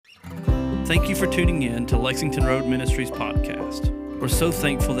Thank you for tuning in to Lexington Road Ministries podcast. We're so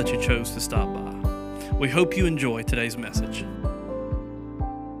thankful that you chose to stop by. We hope you enjoy today's message.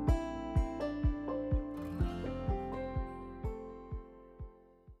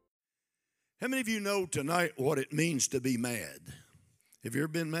 How many of you know tonight what it means to be mad? Have you ever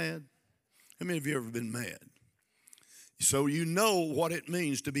been mad? How many of you ever been mad? So you know what it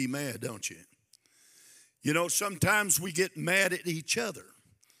means to be mad, don't you? You know, sometimes we get mad at each other.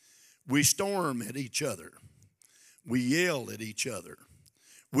 We storm at each other. We yell at each other.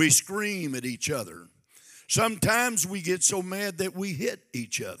 We scream at each other. Sometimes we get so mad that we hit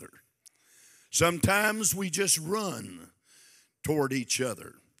each other. Sometimes we just run toward each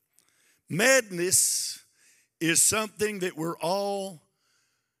other. Madness is something that we're all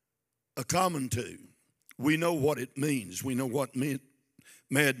common to. We know what it means. We know what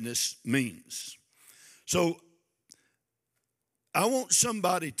madness means. So I want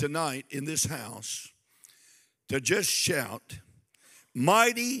somebody tonight in this house to just shout,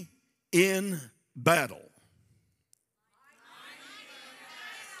 "Mighty in battle."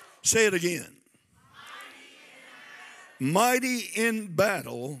 Say it again. Mighty in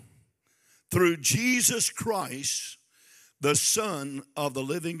battle through Jesus Christ, the Son of the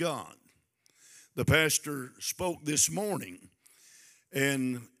living God. The pastor spoke this morning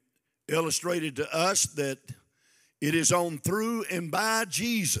and illustrated to us that it is on through and by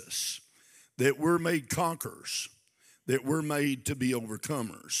Jesus that we're made conquerors, that we're made to be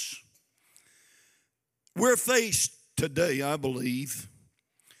overcomers. We're faced today, I believe,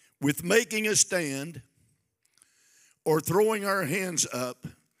 with making a stand or throwing our hands up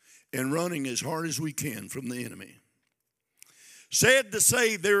and running as hard as we can from the enemy. Sad to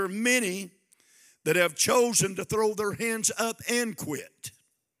say, there are many that have chosen to throw their hands up and quit.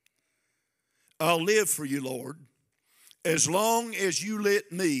 I'll live for you, Lord, as long as you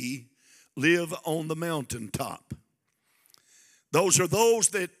let me live on the mountaintop. Those are those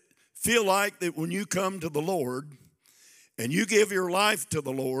that feel like that when you come to the Lord and you give your life to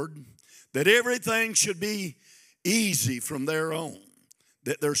the Lord, that everything should be easy from there on.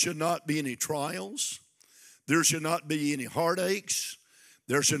 That there should not be any trials, there should not be any heartaches,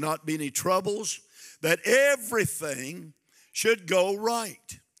 there should not be any troubles, that everything should go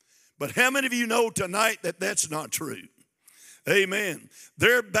right. But how many of you know tonight that that's not true? Amen.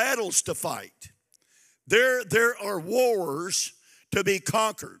 There are battles to fight. There are wars to be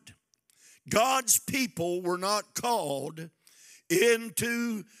conquered. God's people were not called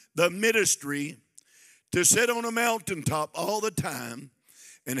into the ministry to sit on a mountaintop all the time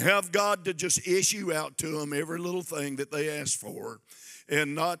and have God to just issue out to them every little thing that they ask for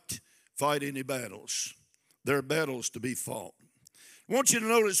and not fight any battles. There are battles to be fought. I want you to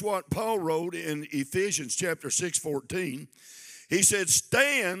notice what Paul wrote in Ephesians chapter 6:14. He said,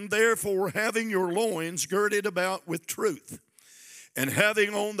 "Stand therefore having your loins girded about with truth and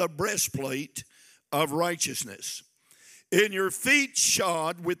having on the breastplate of righteousness, and your feet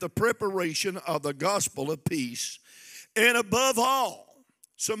shod with the preparation of the gospel of peace, and above all,"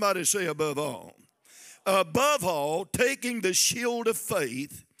 somebody say above all. Above all, taking the shield of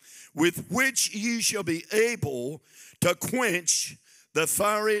faith with which ye shall be able to quench the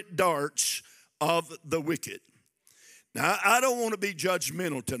fiery darts of the wicked. Now, I don't want to be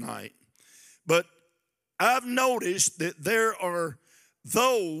judgmental tonight, but I've noticed that there are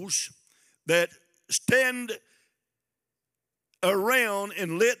those that stand around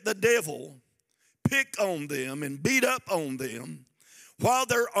and let the devil pick on them and beat up on them, while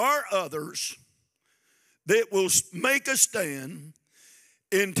there are others that will make a stand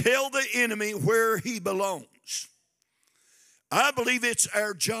and tell the enemy where he belongs. I believe it's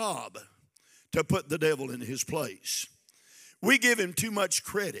our job to put the devil in his place. We give him too much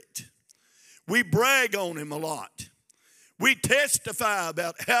credit. We brag on him a lot. We testify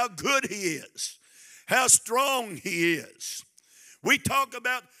about how good he is, how strong he is. We talk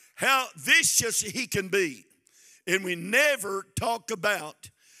about how vicious he can be. And we never talk about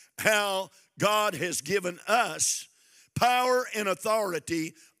how God has given us power and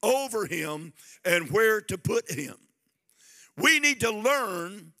authority over him and where to put him. We need to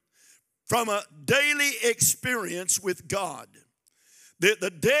learn from a daily experience with God that the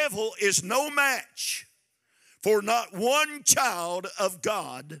devil is no match for not one child of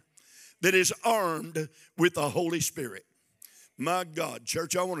God that is armed with the Holy Spirit. My God,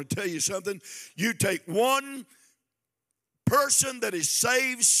 church, I want to tell you something. You take one person that is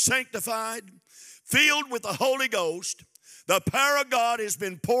saved, sanctified, filled with the Holy Ghost, the power of God has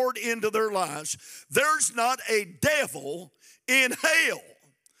been poured into their lives. There's not a devil in hell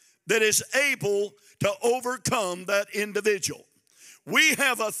that is able to overcome that individual. we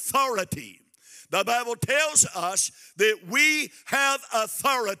have authority. The Bible tells us that we have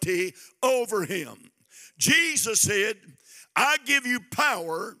authority over him. Jesus said, I give you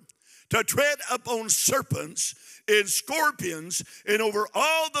power to tread upon serpents and scorpions and over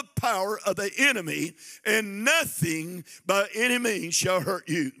all the power of the enemy, and nothing by any means shall hurt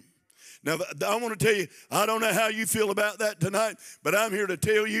you. Now, I want to tell you, I don't know how you feel about that tonight, but I'm here to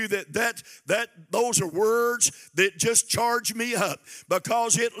tell you that those are words that just charge me up,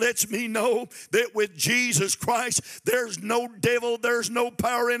 because it lets me know that with Jesus Christ, there's no devil, there's no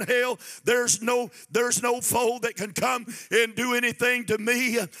power in hell, there's no foe that can come and do anything to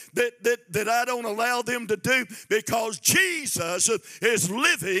me that I don't allow them to do, because Jesus is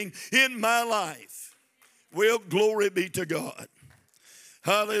living in my life. Well, glory be to God.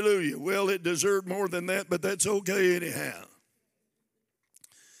 Hallelujah. Well, it deserved more than that, but that's okay anyhow.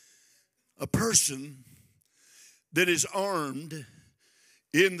 A person that is armed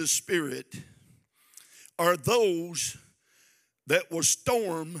in the Spirit are those that will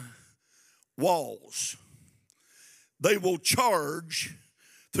storm walls. They will charge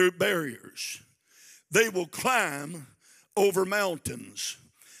through barriers. They will climb over mountains.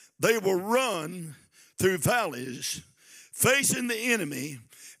 They will run through valleys, facing the enemy,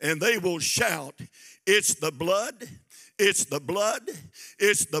 and they will shout, it's the blood, it's the blood,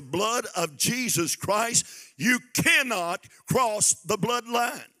 it's the blood of Jesus Christ. You cannot cross the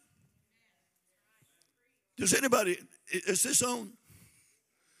bloodline. Does anybody, is this on?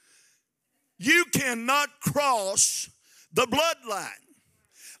 You cannot cross the bloodline.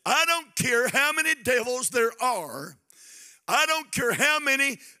 I don't care how many devils there are. I don't care how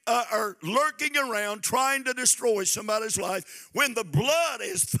many are lurking around trying to destroy somebody's life. When the blood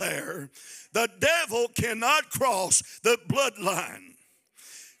is there, the devil cannot cross the bloodline.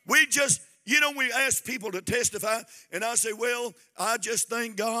 We ask people to testify, and I say, well, I just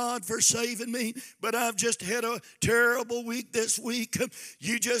thank God for saving me, but I've just had a terrible week this week.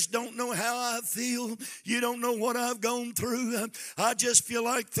 You just don't know how I feel. You don't know what I've gone through. I just feel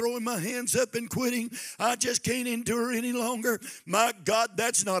like throwing my hands up and quitting. I just can't endure any longer. My God,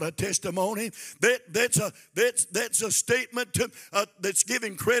 that's not a testimony. That's a statement that's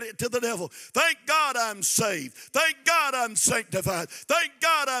giving credit to the devil. Thank God I'm saved. Thank God I'm sanctified. Thank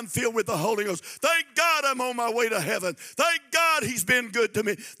God I'm filled with the Holy Ghost. Thank God I'm on my way to heaven. Thank God he's been good to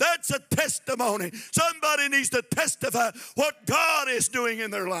me. That's a testimony. Somebody needs to testify what God is doing in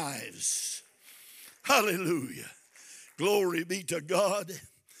their lives. Hallelujah. Glory be to God.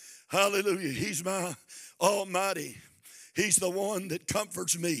 Hallelujah. He's my Almighty. He's the one that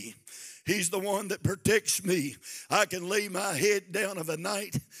comforts me. He's the one that protects me. I can lay my head down of a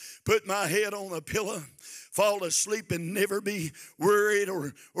night, put my head on a pillow, fall asleep and never be worried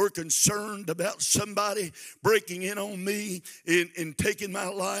or concerned about somebody breaking in on me and taking my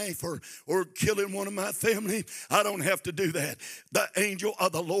life or killing one of my family. I don't have to do that. The angel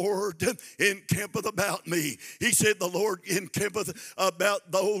of the Lord encampeth about me. He said the Lord encampeth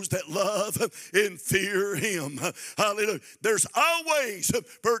about those that love and fear him. Hallelujah. There's always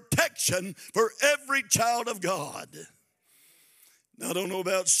protection for every child of God. Now, I don't know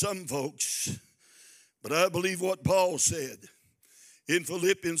about some folks, but I believe what Paul said in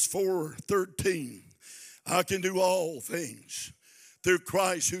Philippians 4:13. I can do all things through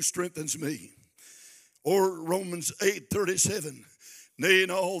Christ who strengthens me. Or Romans 8:37. Nay,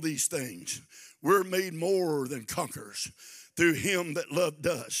 in all these things, we're made more than conquerors through him that loved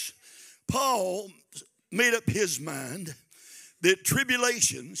us. Paul made up his mind that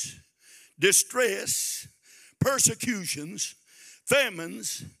tribulations, distress, persecutions,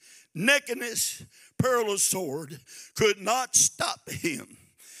 famines, nakedness, perilous sword could not stop him.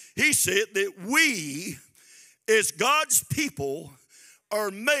 He said that we, as God's people,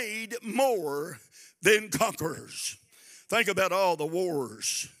 are made more than conquerors. Think about all the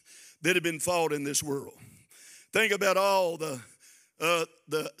wars that have been fought in this world. Think about all the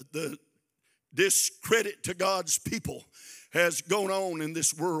discredit to God's people has gone on in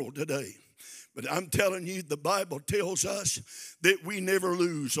this world today. But I'm telling you, the Bible tells us that we never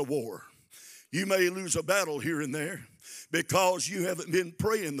lose a war. You may lose a battle here and there because you haven't been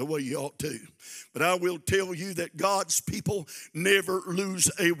praying the way you ought to. But I will tell you that God's people never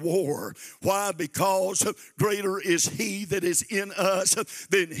lose a war. Why? Because greater is he that is in us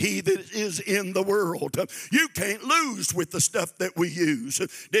than he that is in the world. You can't lose with the stuff that we use.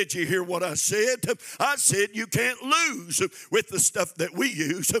 Did you hear what I said? I said you can't lose with the stuff that we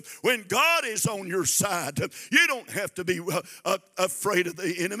use. When God is on your side, you don't have to be afraid of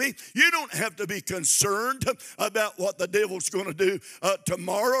the enemy. You don't have to be concerned about what what the devil's going to do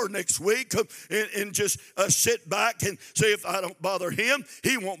tomorrow or next week and just sit back and say, if I don't bother him,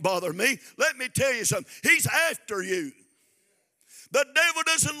 he won't bother me. Let me tell you something. He's after you. The devil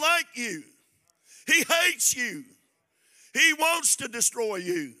doesn't like you. He hates you. He wants to destroy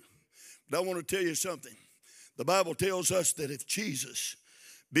you. But I want to tell you something. The Bible tells us that if Jesus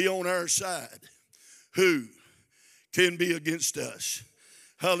be on our side, who can be against us?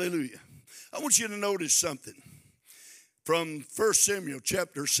 Hallelujah. I want you to notice something from 1 Samuel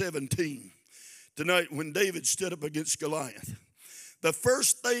chapter 17. Tonight when David stood up against Goliath, the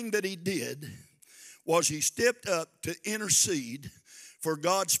first thing that he did was he stepped up to intercede for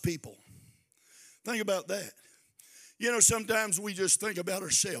God's people. Think about that. You know, sometimes we just think about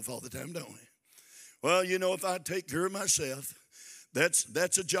ourselves all the time, don't we? Well, you know, if I take care of myself,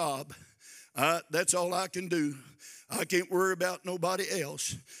 that's a job. That's all I can do. I can't worry about nobody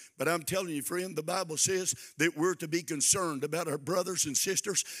else. But I'm telling you, friend, the Bible says that we're to be concerned about our brothers and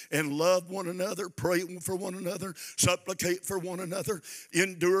sisters and love one another, pray for one another, supplicate for one another,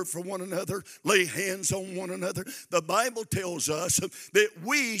 endure for one another, lay hands on one another. The Bible tells us that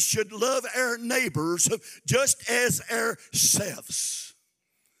we should love our neighbors just as ourselves.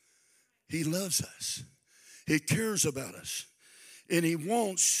 He loves us. He cares about us. And he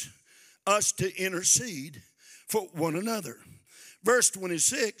wants us to intercede for one another. Verse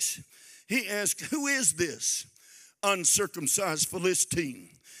 26, he asked, who is this uncircumcised Philistine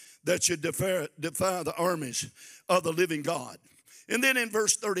that should defy the armies of the living God? And then in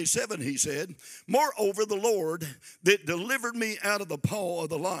verse 37 he said, moreover the Lord that delivered me out of the paw of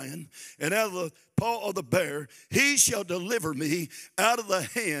the lion and out of the paw of the bear, he shall deliver me out of the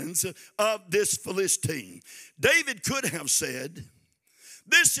hands of this Philistine. David could have said,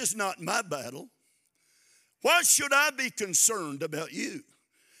 this is not my battle. Why should I be concerned about you?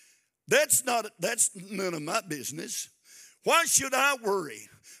 That's none of my business. Why should I worry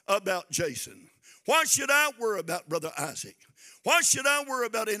about Jason? Why should I worry about Brother Isaac? Why should I worry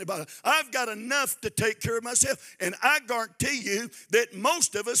about anybody? I've got enough to take care of myself, and I guarantee you that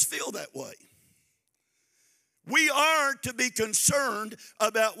most of us feel that way. We are to be concerned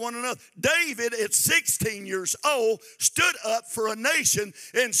about one another. David, at 16 years old, stood up for a nation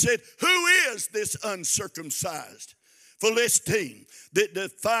and said, who is this uncircumcised Philistine that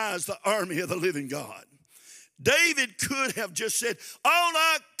defies the army of the living God? David could have just said, all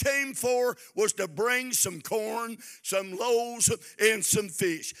I came for was to bring some corn, some loaves, and some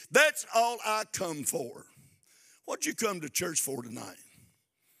fish. That's all I come for. What'd you come to church for tonight?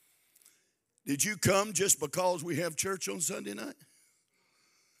 Did you come just because we have church on Sunday night?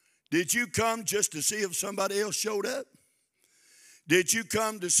 Did you come just to see if somebody else showed up? Did you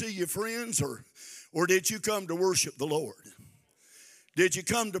come to see your friends, or did you come to worship the Lord? Did you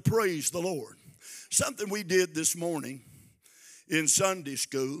come to praise the Lord? Something we did this morning in Sunday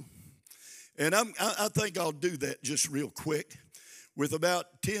school, and I think I'll do that just real quick with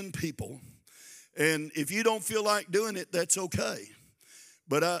about 10 people. And if you don't feel like doing it, that's okay.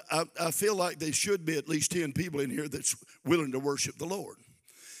 But I feel like there should be at least 10 people in here that's willing to worship the Lord.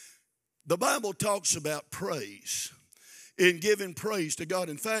 The Bible talks about praise and giving praise to God.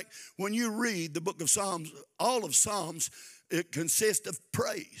 In fact, when you read the book of Psalms, all of Psalms, it consists of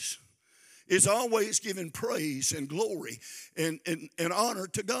praise. It's always giving praise and glory and honor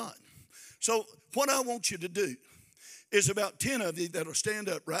to God. So what I want you to do is about 10 of you that'll stand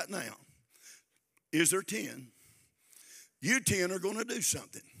up right now. Is there 10? You 10 are going to do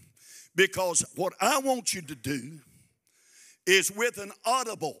something. Because what I want you to do is with an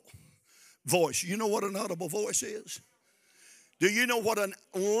audible voice. You know what an audible voice is? Do you know what an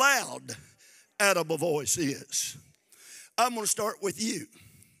loud audible voice is? I'm going to start with you.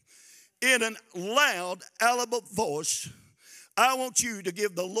 In a loud audible voice, I want you to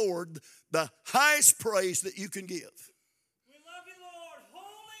give the Lord the highest praise that you can give.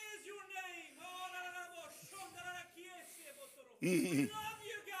 We love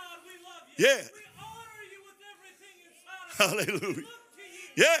you, God. We love you. Yeah. We honor you with everything inside of us. Hallelujah. We look to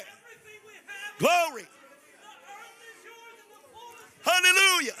you. Yeah. Everything we have. Glory. The earth is yours and the fullness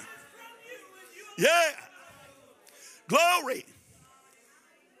Hallelujah. is from you. And you Yeah. Glory.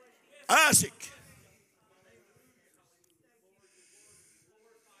 Isaac.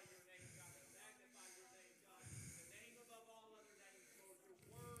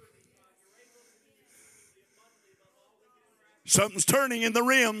 Something's turning in the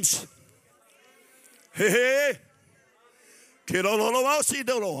rims. Hey, hey.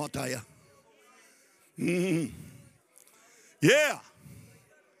 Yeah.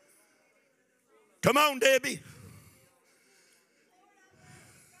 Come on, Debbie.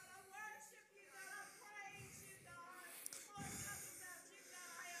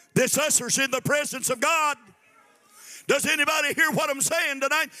 This ushers in the presence of God. Does anybody hear what I'm saying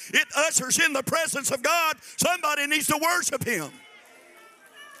tonight? It ushers in the presence of God. Somebody needs to worship Him.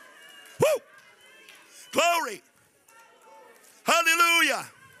 Woo! Glory. Hallelujah.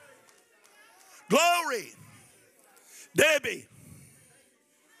 Glory. Debbie.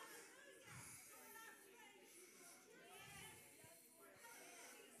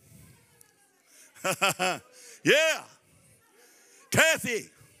 Yeah. Kathy.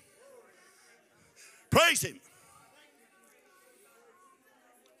 Praise Him.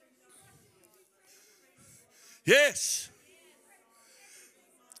 Yes.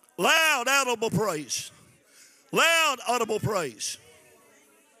 Loud, audible praise. Loud, audible praise.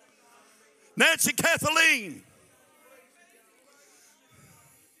 Nancy Kathleen.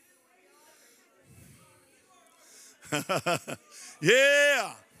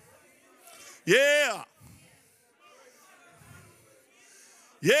 Yeah. Yeah.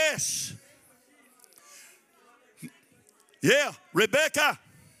 Yes. Yeah. Rebecca.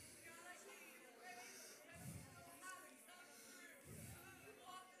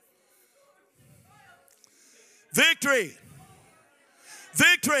 Victory.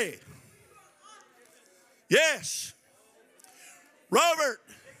 Victory. Yes. Robert.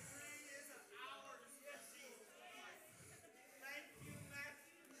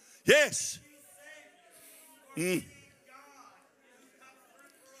 Yes. Mm.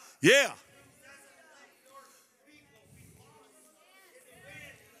 Yeah.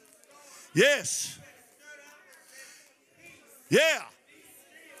 Yes. Yeah.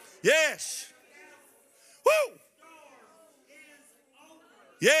 Yes. Woo.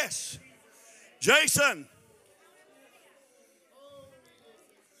 Yes. Jason.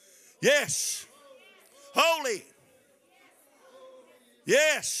 Yes. Holy.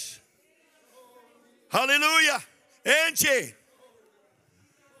 Yes. Hallelujah. Angie.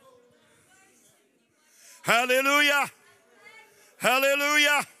 Hallelujah.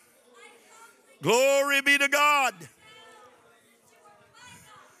 Hallelujah. Glory be to God.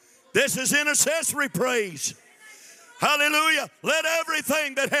 This is intercessory praise. Hallelujah. Let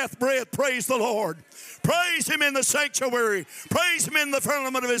everything that hath breath praise the Lord. Praise Him in the sanctuary. Praise Him in the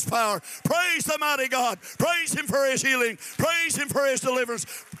firmament of His power. Praise the mighty God. Praise Him for His healing. Praise Him for His deliverance.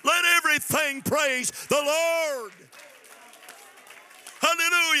 Let everything praise the Lord.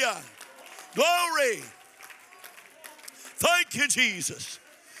 Hallelujah. Glory. Thank you, Jesus.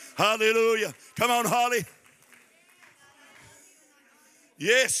 Hallelujah. Come on, Holly.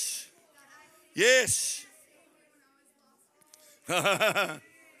 Yes. Yes.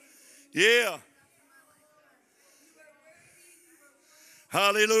 Yeah.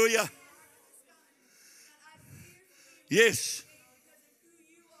 Hallelujah. Yes.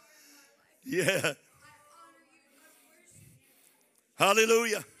 Yeah.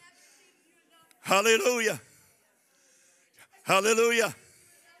 Hallelujah. Hallelujah. Hallelujah.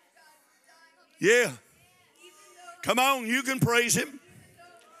 Yeah. Come on, you can praise Him.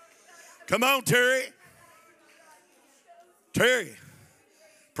 Come on, Terry. Terry,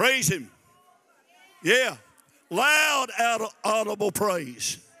 praise Him. Yeah. Loud, audible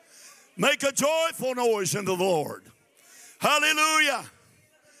praise. Make a joyful noise unto the Lord. Hallelujah.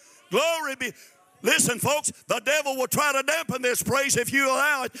 Glory be. Listen, folks, the devil will try to dampen this praise if you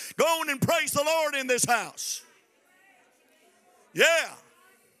allow it. Go on and praise the Lord in this house. Yeah.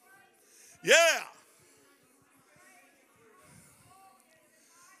 Yeah.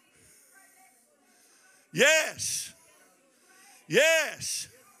 Yes. Yes.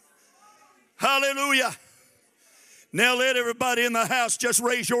 Hallelujah. Now let everybody in the house just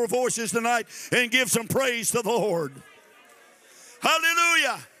raise your voices tonight and give some praise to the Lord.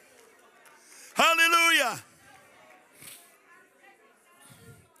 Hallelujah. Hallelujah.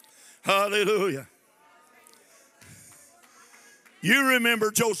 Hallelujah. You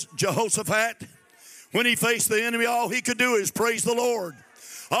remember Jehoshaphat? When he faced the enemy, all he could do is praise the Lord.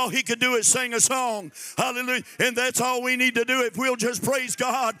 All he could do is sing a song. Hallelujah. And that's all we need to do. If we'll just praise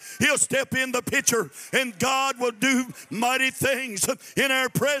God, He'll step in the picture and God will do mighty things in our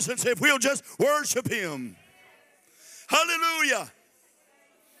presence if we'll just worship Him. Hallelujah.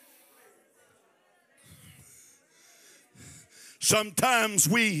 Sometimes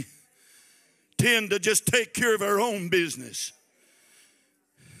we tend to just take care of our own business.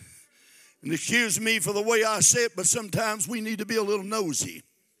 And excuse me for the way I say it, but sometimes we need to be a little nosy.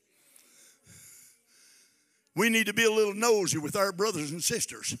 We need to be a little nosy with our brothers and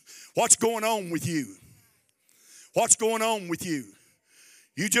sisters. What's going on with you? What's going on with you?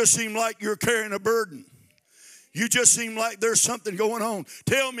 You just seem like you're carrying a burden. You just seem like there's something going on.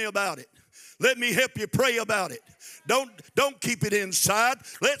 Tell me about it. Let me help you pray about it. Don't keep it inside.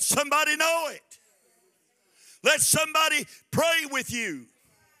 Let somebody know it. Let somebody pray with you.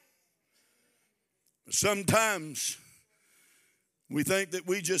 Sometimes we think that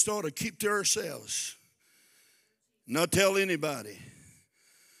we just ought to keep to ourselves, not tell anybody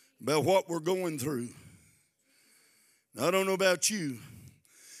about what we're going through. I don't know about you,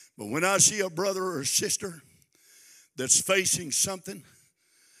 but when I see a brother or a sister that's facing something,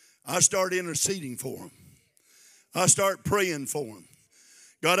 I start interceding for them. I start praying for them.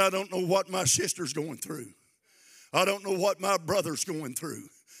 God, I don't know what my sister's going through. I don't know what my brother's going through.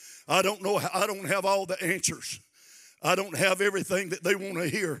 I don't have all the answers. I don't have everything that they want to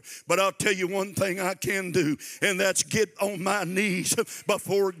hear, but I'll tell you one thing I can do, and that's get on my knees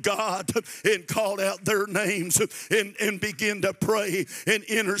before God and call out their names and begin to pray and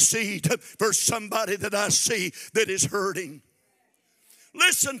intercede for somebody that I see that is hurting.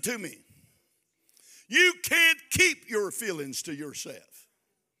 Listen to me. You can't keep your feelings to yourself.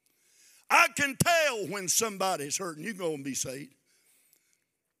 I can tell when somebody's hurting. You go and be saved.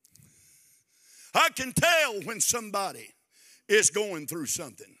 I can tell when somebody is going through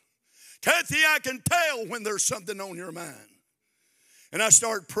something. Kathy, I can tell when there's something on your mind. And I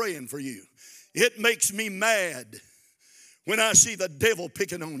start praying for you. It makes me mad when I see the devil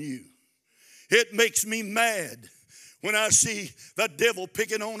picking on you. It makes me mad when I see the devil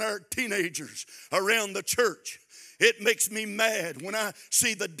picking on our teenagers around the church. It makes me mad when I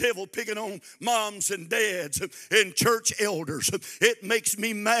see the devil picking on moms and dads and church elders. It makes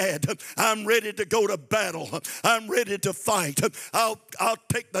me mad. I'm ready to go to battle. I'm ready to fight. I'll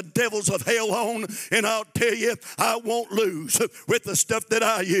take the devils of hell on, and I'll tell you, I won't lose with the stuff that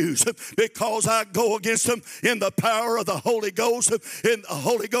I use, because I go against them in the power of the Holy Ghost. And the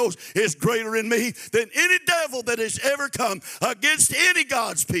Holy Ghost is greater in me than any devil that has ever come against any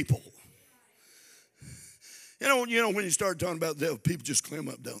God's people. You know, when you start talking about the devil, people just clam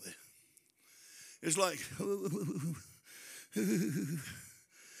up, don't they? It's like,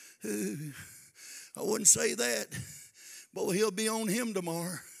 I wouldn't say that, but he'll be on him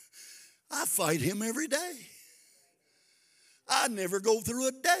tomorrow. I fight him every day. I never go through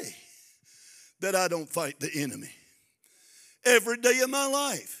a day that I don't fight the enemy. Every day of my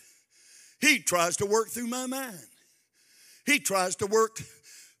life, he tries to work through my mind. He tries to work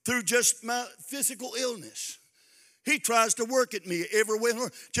through just my physical illness. He tries to work at me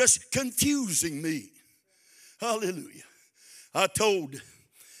everywhere, just confusing me. Hallelujah. I told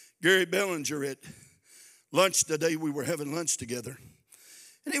Gary Bellinger at lunch today, we were having lunch together,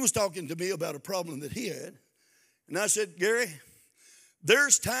 and he was talking to me about a problem that he had. And I said, Gary,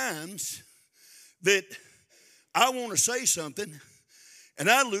 there's times that I want to say something, and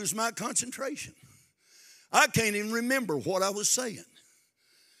I lose my concentration. I can't even remember what I was saying.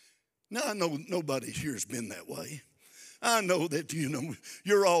 Now, I know nobody here has been that way. I know that,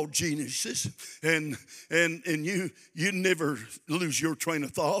 you're all geniuses, and you never lose your train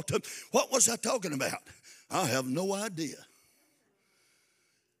of thought. What was I talking about? I have no idea.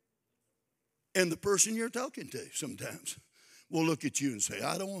 And the person you're talking to sometimes will look at you and say,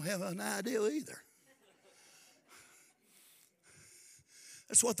 I don't have an idea either.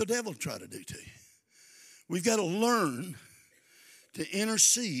 That's what the devil will try to do to you. We've got to learn to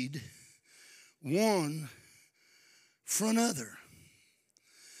intercede one for another.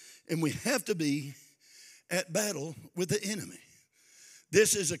 And we have to be at battle with the enemy.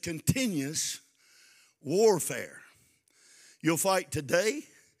 This is a continuous warfare. You'll fight today,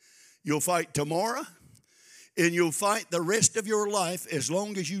 you'll fight tomorrow, and you'll fight the rest of your life. As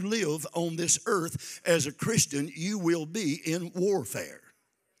long as you live on this earth as a Christian, you will be in warfare.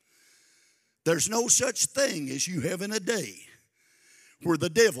 There's no such thing as you having a day where the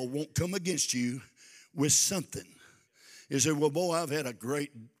devil won't come against you with something. You say, well, boy, I've had a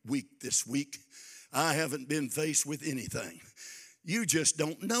great week this week. I haven't been faced with anything. You just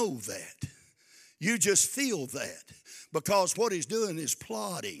don't know that. You just feel that, because what he's doing is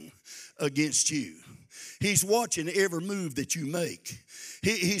plotting against you. He's watching every move that you make.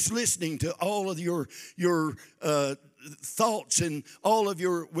 He's listening to all of your thoughts and all of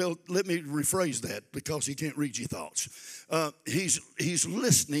your, well, let me rephrase that because he can't read your thoughts. He's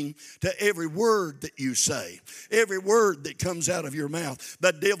listening to every word that you say, every word that comes out of your mouth.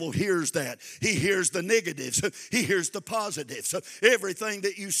 The devil hears that. He hears the negatives. He hears the positives. Everything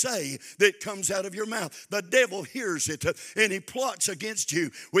that you say that comes out of your mouth, the devil hears it, and he plots against you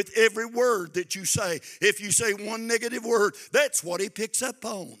with every word that you say. If you say one negative word, that's what he picks up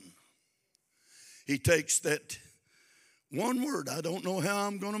on. He takes that one word, I don't know how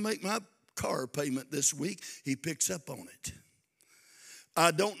I'm going to make my car payment this week. He picks up on it.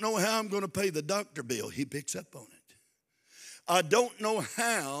 I don't know how I'm going to pay the doctor bill. He picks up on it. I don't know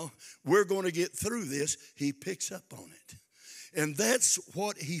how we're going to get through this. He picks up on it. And that's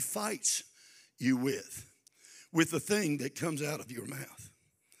what he fights you with the thing that comes out of your mouth.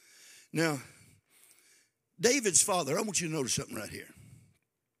 Now, David's father, I want you to notice something right here.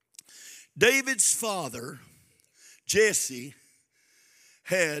 David's father, Jesse,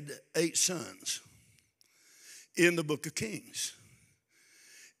 had 8 sons in the book of Kings.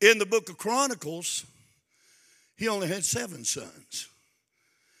 In the book of Chronicles, he only had 7 sons.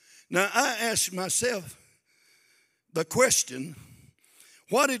 Now, I asked myself the question,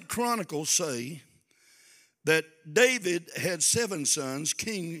 why did Chronicles say that David had 7 sons?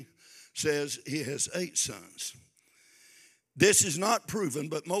 King says he has 8 sons. This is not proven,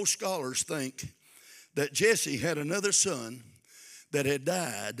 but most scholars think that Jesse had another son that had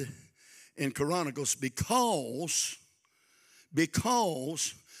died in Chronicles because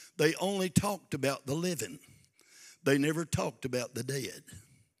they only talked about the living. They never talked about the dead.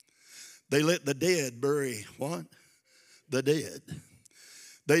 They let the dead bury what? The dead.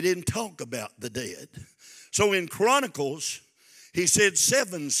 They didn't talk about the dead. So in Chronicles, he said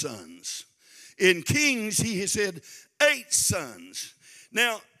 7 sons. In Kings, he said 8 sons.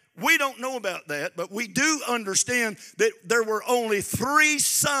 Now, we don't know about that, but we do understand that there were only 3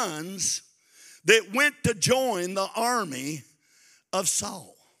 sons that went to join the army of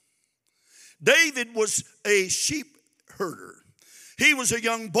Saul. David was a sheep herder. He was a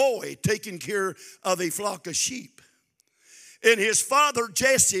young boy taking care of a flock of sheep. And his father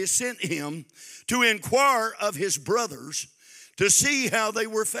Jesse sent him to inquire of his brothers to see how they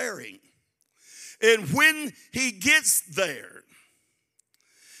were faring. And when he gets there,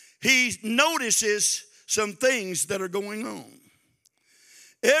 he notices some things that are going on.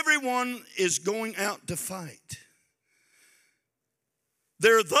 Everyone is going out to fight.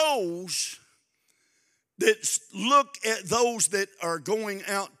 There are those that look at those that are going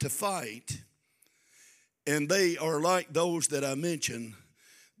out to fight, and they are like those that I mentioned.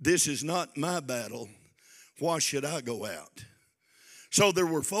 This is not my battle. Why should I go out? So there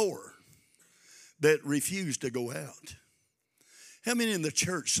were 4 that refused to go out. How many in the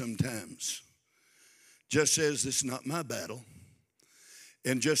church sometimes just says, this is not my battle,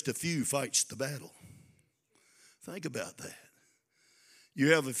 and just a few fights the battle? Think about that.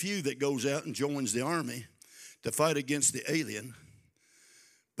 You have a few that goes out and joins the army to fight against the alien,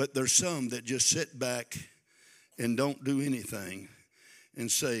 but there's some that just sit back and don't do anything and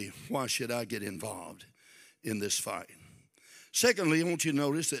say, why should I get involved in this fight? Secondly, I want you to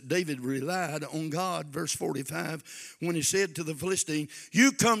notice that David relied on God, verse 45, when he said to the Philistine,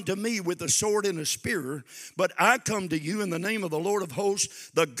 you come to me with a sword and a spear, but I come to you in the name of the Lord of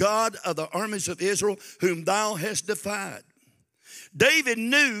hosts, the God of the armies of Israel, whom thou hast defied. David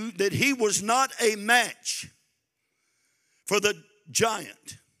knew that he was not a match for the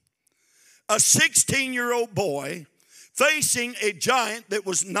giant. A 16-year-old boy facing a giant that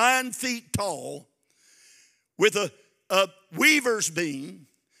was 9 feet tall with a weaver's beam,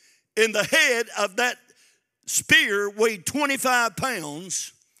 in the head of that spear weighed 25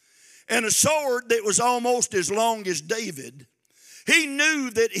 pounds, and a sword that was almost as long as David. He knew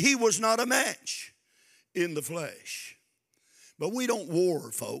that he was not a match in the flesh. But we don't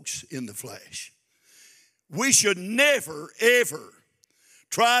war, folks, in the flesh. We should never, ever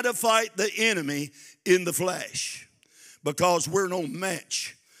try to fight the enemy in the flesh, because we're no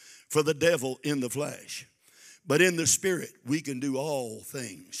match for the devil in the flesh. But in the spirit, we can do all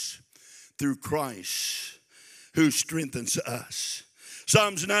things through Christ who strengthens us.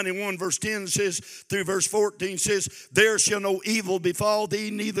 Psalms 91 verse 10 says, through verse 14 says, there shall no evil befall thee,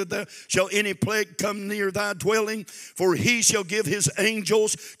 neither shall any plague come near thy dwelling. For he shall give his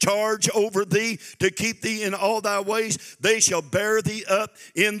angels charge over thee to keep thee in all thy ways. They shall bear thee up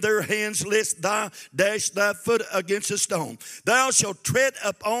in their hands, lest thou dash thy foot against a stone. Thou shalt tread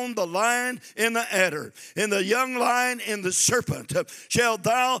upon the lion and the adder, and the young lion and the serpent shall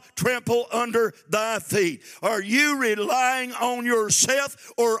thou trample under thy feet. Are you relying on yourself,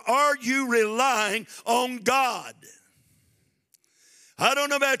 or are you relying on God? I don't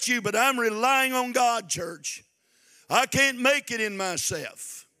know about you, but I'm relying on God, church. I can't make it in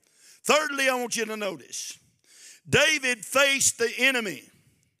myself. Thirdly, I want you to notice, David faced the enemy.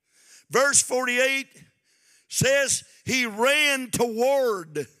 Verse 48 says he ran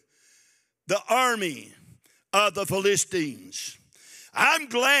toward the army of the Philistines. I'm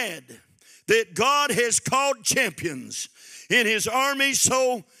glad that God has called champions in his army,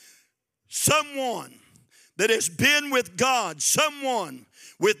 so someone that has been with God, someone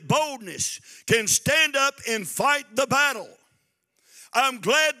with boldness, can stand up and fight the battle. I'm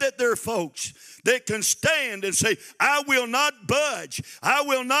glad that there are folks that can stand and say, I will not budge. I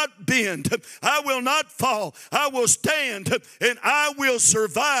will not bend. I will not fall. I will stand and I will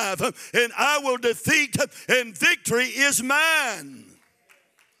survive and I will defeat and victory is mine.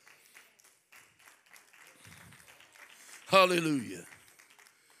 Hallelujah.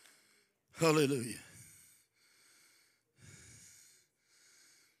 Hallelujah.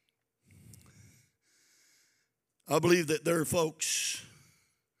 I believe that there are folks,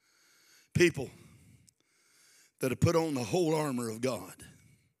 people, that have put on the whole armor of God.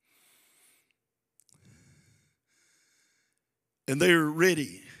 And they're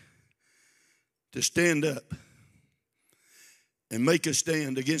ready to stand up and make a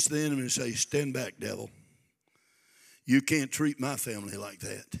stand against the enemy and say, stand back, devil. You can't treat my family like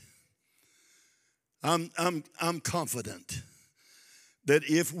that. I'm confident that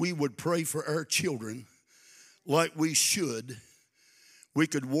if we would pray for our children like we should, we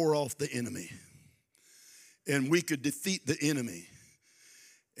could war off the enemy. And we could defeat the enemy.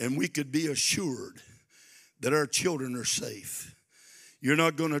 And we could be assured that our children are safe. You're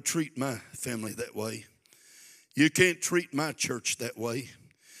not going to treat my family that way. You can't treat my church that way.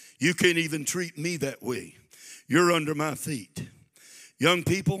 You can't even treat me that way. You're under my feet. Young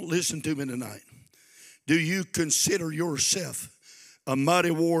people, listen to me tonight. Do you consider yourself a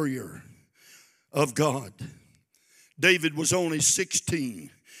mighty warrior of God? David was only 16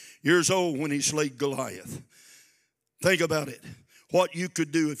 years old when he slayed Goliath. Think about it. What you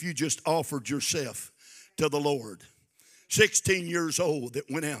could do if you just offered yourself to the Lord. 16 years old that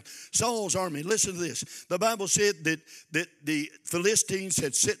went out. Saul's army, listen to this. The Bible said that the Philistines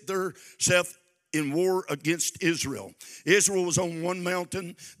had set themselves in war against Israel. Israel was on one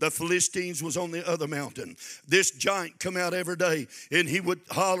mountain. The Philistines was on the other mountain. This giant come out every day and he would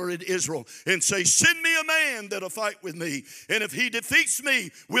holler at Israel and say, send me a man that'll fight with me. And if he defeats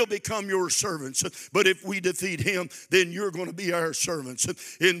me, we'll become your servants. But if we defeat him, then you're going to be our servants.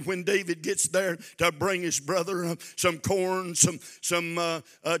 And when David gets there to bring his brother some corn, some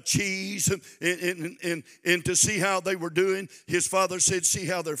cheese, and to see how they were doing, his father said, see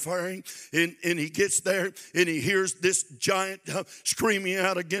how they're faring. And he gets there and he hears this giant screaming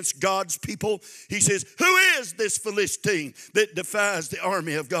out against God's people. He says, who is this Philistine that defies the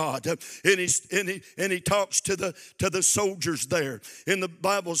army of God? And he talks to the soldiers there. And the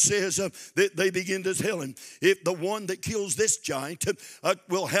Bible says that they begin to tell him, if the one that kills this giant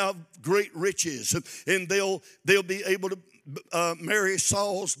will have great riches, and they'll be able to marry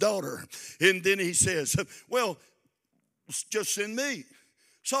Saul's daughter. And then he says, well, just send me.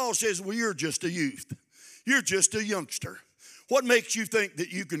 Saul says, well, you're just a youth. You're just a youngster. What makes you think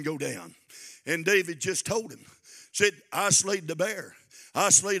that you can go down? And David just told him, said, I slayed the bear. I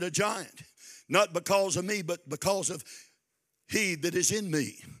slayed a giant. Not because of me, but because of he that is in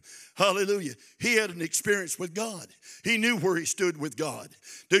me. Hallelujah. He had an experience with God. He knew where he stood with God.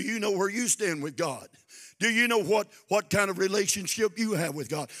 Do you know where you stand with God? Do you know what kind of relationship you have with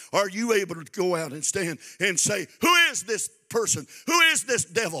God? Are you able to go out and stand and say, who is this person? Who is this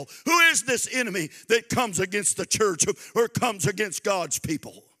devil? Who is this enemy that comes against the church or comes against God's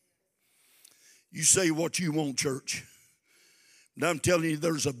people? You say what you want, church. But I'm telling you,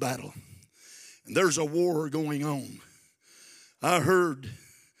 there's a battle. And there's a war going on. I heard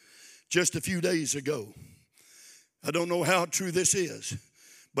just a few days ago, I don't know how true this is,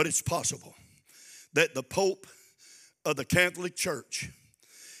 but it's possible, that the Pope of the Catholic Church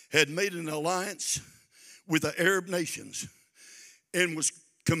had made an alliance with the Arab nations and was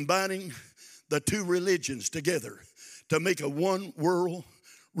combining the two religions together to make a one world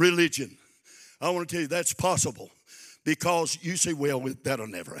religion. I want to tell you that's possible. Because you say, well, that'll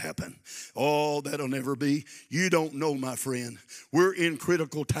never happen. Oh, that'll never be. You don't know, my friend. We're in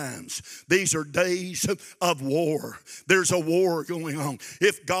critical times. These are days of war. There's a war going on.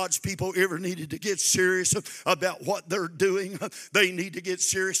 If God's people ever needed to get serious about what they're doing, they need to get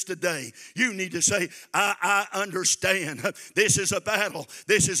serious today. You need to say, I understand. This is a battle.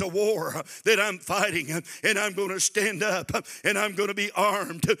 This is a war that I'm fighting. And I'm going to stand up. And I'm going to be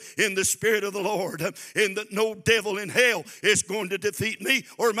armed in the Spirit of the Lord. And that no devil in hell is going to defeat me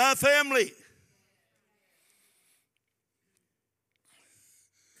or my family.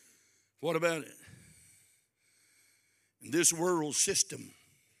 What about it? In this world system,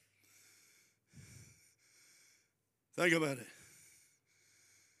 think about it.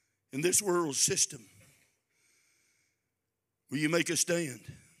 In this world system, will you make a stand?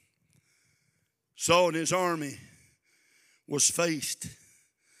 Saul and his army was faced.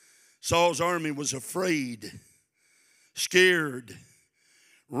 Saul's army was afraid, scared,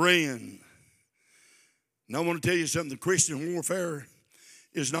 ran. And I want to tell you something, the Christian warfare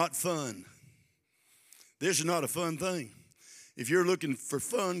is not fun. This is not a fun thing. If you're looking for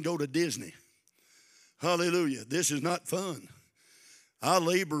fun, go to Disney. Hallelujah. This is not fun. I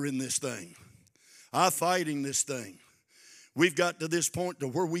labor in this thing. I fight in this thing. We've got to this point to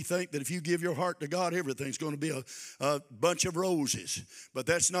where we think that if you give your heart to God, everything's going to be a bunch of roses. But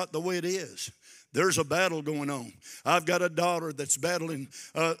that's not the way it is. There's a battle going on. I've got a daughter that's battling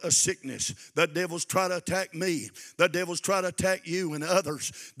a sickness. The devil's trying to attack me. The devil's trying to attack you and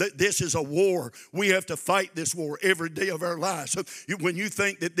others. This is a war. We have to fight this war every day of our lives. So when you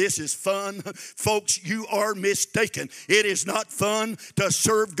think that this is fun, folks, you are mistaken. It is not fun to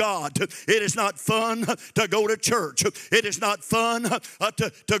serve God. It is not fun to go to church. It is not fun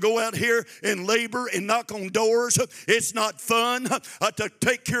to go out here and labor and knock on doors. It's not fun to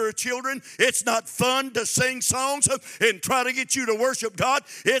take care of children. It's not fun to sing songs and try to get you to worship God.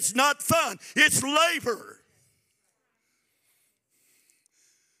 It's not fun. It's labor.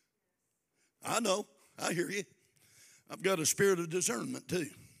 I know. I hear you. I've got a spirit of discernment too.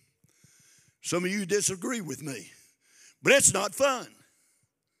 Some of you disagree with me, but it's not fun.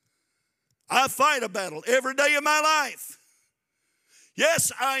 I fight a battle every day of my life.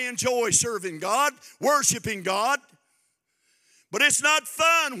 Yes, I enjoy serving God, worshiping God. But it's not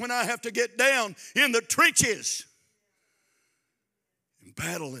fun when I have to get down in the trenches and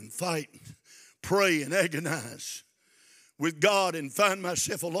battle and fight, and pray and agonize with God and find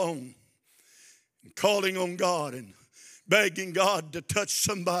myself alone and calling on God and begging God to touch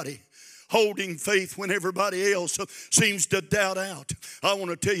somebody, holding faith when everybody else seems to doubt out. I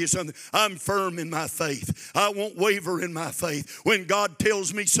want to tell you something. I'm firm in my faith. I won't waver in my faith. When God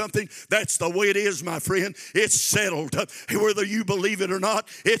tells me something, that's the way it is, my friend. It's settled. Whether you believe it or not,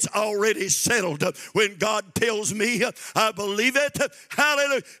 it's already settled. When God tells me, I believe it.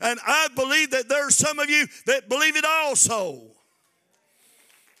 Hallelujah. And I believe that there are some of you that believe it also.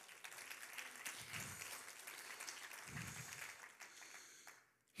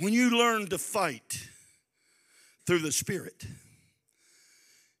 When you learn to fight through the Spirit,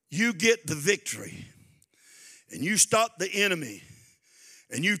 you get the victory and you stop the enemy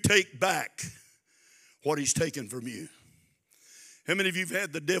and you take back what he's taken from you. How many of you have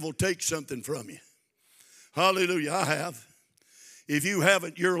had the devil take something from you? Hallelujah, I have. If you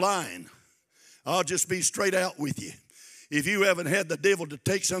haven't, you're lying. I'll just be straight out with you. If you haven't had the devil to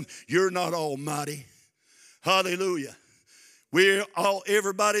take something, you're not almighty. Hallelujah.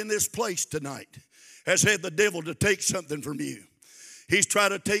 Everybody in this place tonight has had the devil to take something from you. He's tried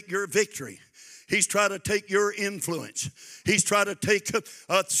to take your victory. He's tried to take your influence. He's tried to take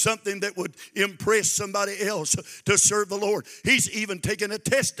something that would impress somebody else to serve the Lord. He's even taken a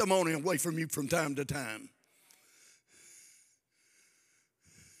testimony away from you from time to time.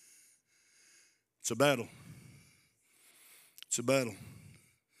 It's a battle. It's a battle.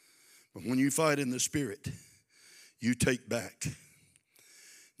 But when you fight in the Spirit, you take back.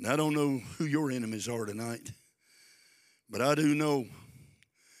 And I don't know who your enemies are tonight, but I do know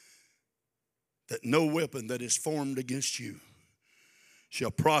that no weapon that is formed against you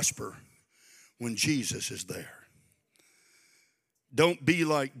shall prosper when Jesus is there. Don't be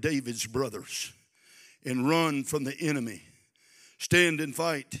like David's brothers and run from the enemy. Stand and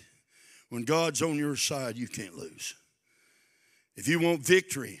fight. When God's on your side, you can't lose. If you want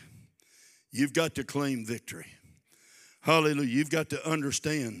victory, you've got to claim victory. Hallelujah. You've got to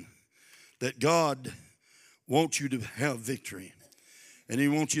understand that God wants you to have victory. And He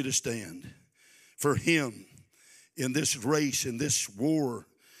wants you to stand for Him in this race, in this war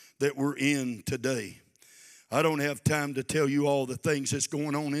that we're in today. I don't have time to tell you all the things that's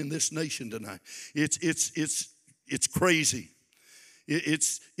going on in this nation tonight. It's crazy.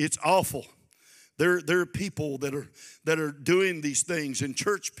 It's awful. There are people that are doing these things, and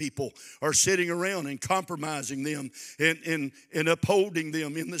church people are sitting around and compromising them and upholding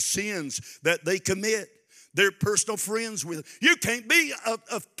them in the sins that they commit. They're personal friends with. You can't be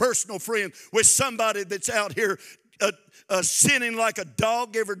a personal friend with somebody that's out here sinning like a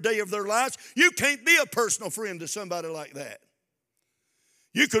dog every day of their lives. You can't be a personal friend to somebody like that.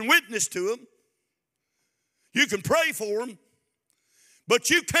 You can witness to them. You can pray for them. But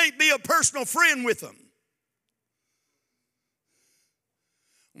you can't be a personal friend with them.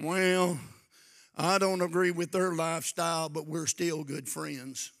 Well, I don't agree with their lifestyle, but we're still good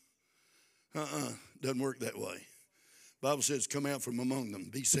friends. Doesn't work that way. The Bible says, come out from among them.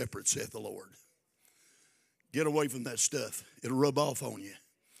 Be separate, saith the Lord. Get away from that stuff. It'll rub off on you.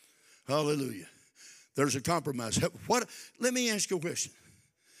 Hallelujah. There's a compromise. Let me ask you a question.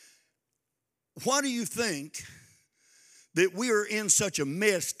 Why do you think that we are in such a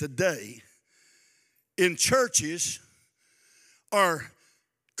mess today in churches are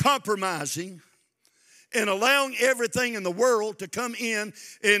compromising, and allowing everything in the world to come in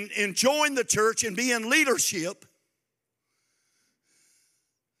and join the church and be in leadership,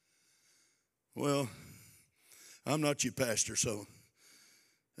 well, I'm not your pastor, so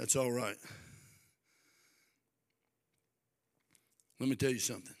that's all right. Let me tell you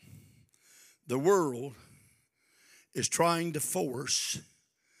something. The world is trying to force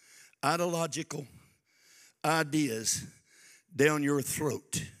ideological ideas down your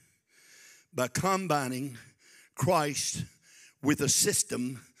throat by combining Christ with a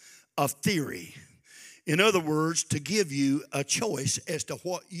system of theory. In other words, to give you a choice as to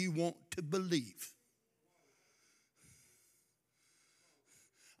what you want to believe.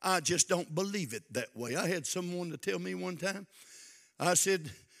 I just don't believe it that way. I had someone to tell me one time, I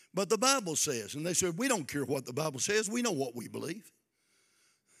said, but the Bible says. And they said, we don't care what the Bible says. We know what we believe.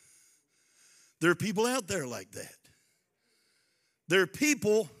 There are people out there like that. There are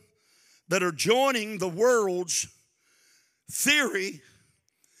people that are joining the world's theory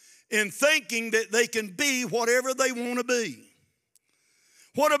and thinking that they can be whatever they want to be.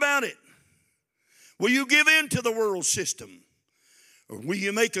 What about it? Will you give in to the world system? Or will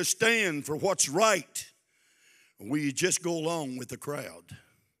you make a stand for what's right? Or will you just go along with the crowd?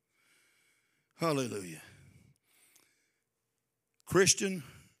 Hallelujah. Christian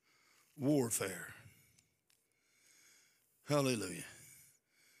warfare. Hallelujah.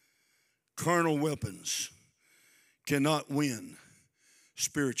 Carnal weapons cannot win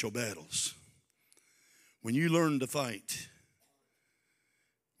spiritual battles. When you learn to fight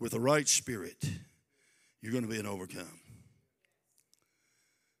with the right spirit, you're going to be an overcome.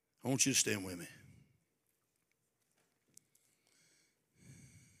 I want you to stand with me.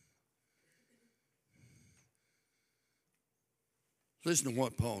 Listen to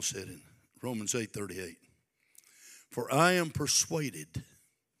what Paul said in Romans 8:38. For I am persuaded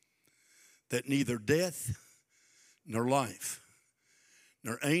that neither death nor life,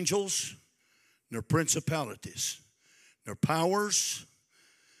 nor angels, nor principalities, nor powers,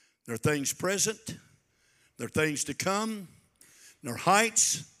 nor things present, nor things to come, nor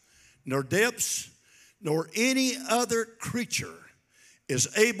heights, nor depths, nor any other creature is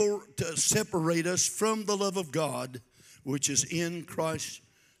able to separate us from the love of God which is in Christ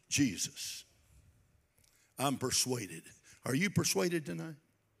Jesus. I'm persuaded. Are you persuaded tonight?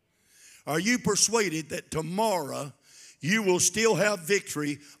 Are you persuaded that tomorrow you will still have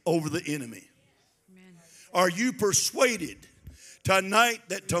victory over the enemy? Amen. Are you persuaded tonight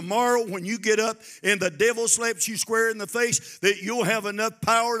that tomorrow when you get up and the devil slaps you square in the face, that you'll have enough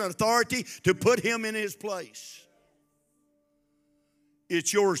power and authority to put him in his place?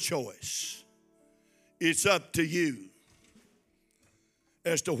 It's your choice. It's up to you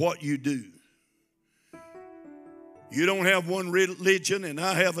as to what you do. You don't have one religion and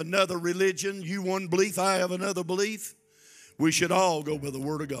I have another religion. You one belief, I have another belief. We should all go by the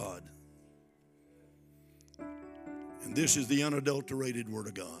Word of God. And this is the unadulterated Word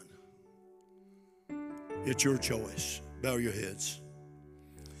of God. It's your choice. Bow your heads.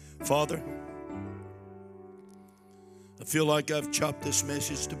 Father, I feel like I've chopped this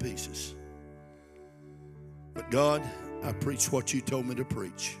message to pieces. But God, I preach what you told me to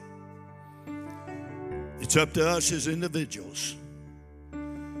preach. It's up to us as individuals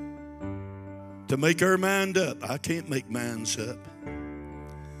to make our mind up. I can't make minds up.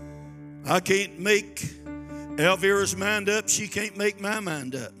 I can't make Elvira's mind up. She can't make my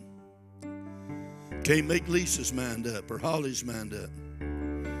mind up. Can't make Lisa's mind up or Holly's mind up.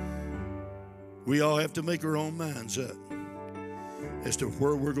 We all have to make our own minds up as to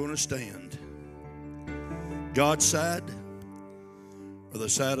where we're going to stand. God's side or the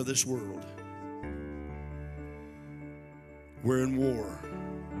side of this world. We're in war.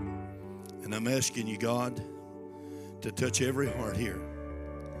 And I'm asking you, God, to touch every heart here.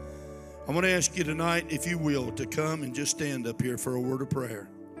 I'm going to ask you tonight, if you will, to come and just stand up here for a word of prayer.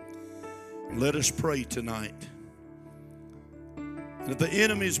 Let us pray tonight. And if the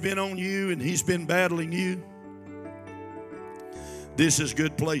enemy's been on you and he's been battling you, this is a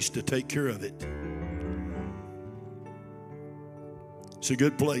good place to take care of it. It's a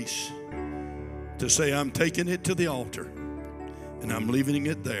good place to say, I'm taking it to the altar and I'm leaving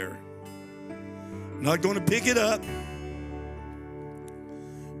it there. Not going to pick it up.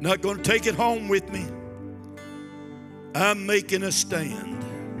 Not going to take it home with me. I'm making a stand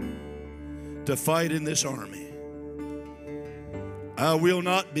to fight in this army. I will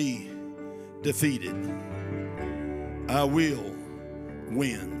not be defeated. I will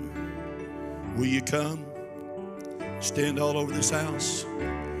win. Will you come? Stand all over this house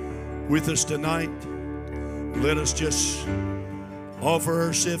with us tonight. Let us just offer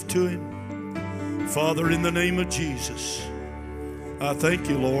ourselves to Him. Father, in the name of Jesus, I thank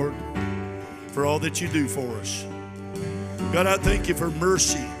you, Lord, for all that you do for us. God, I thank you for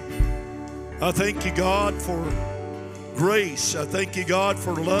mercy. I thank you, God, for grace. I thank you, God,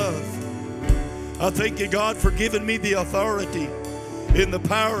 for love. I thank you, God, for giving me the authority and the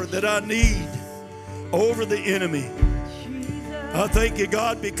power that I need over the enemy. I thank you,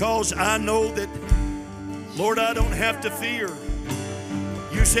 God, because I know that, Lord, I don't have to fear.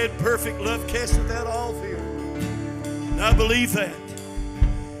 You said perfect love casteth out all fear. And I believe that.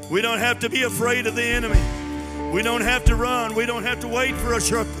 We don't have to be afraid of the enemy. We don't have to run. We don't have to wait for a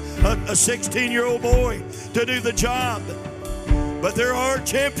 16-year-old boy to do the job. But there are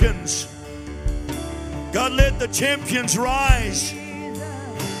champions. God, let the champions rise.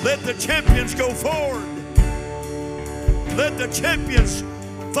 Let the champions go forward. Let the champions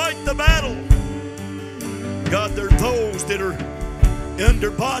fight the battle. God, there are those that are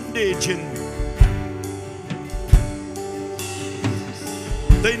under bondage and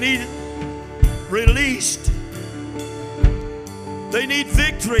they need released. They need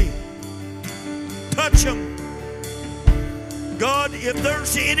victory. Touch them. God, if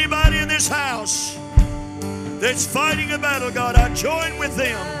there's anybody in this house that's fighting a battle, God, I join with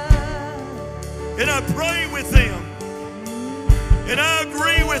them and I pray with them and I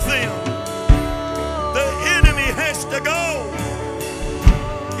agree with them. The enemy has to go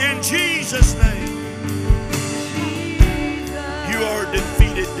in Jesus' name. You are a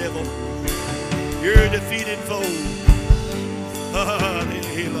defeated devil. You're a defeated foe.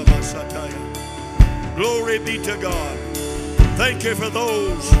 Glory be to God. Thank you for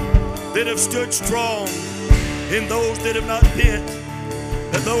those that have stood strong and those that have not bent,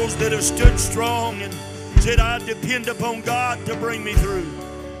 and those that have stood strong and said, I depend upon God to bring me through.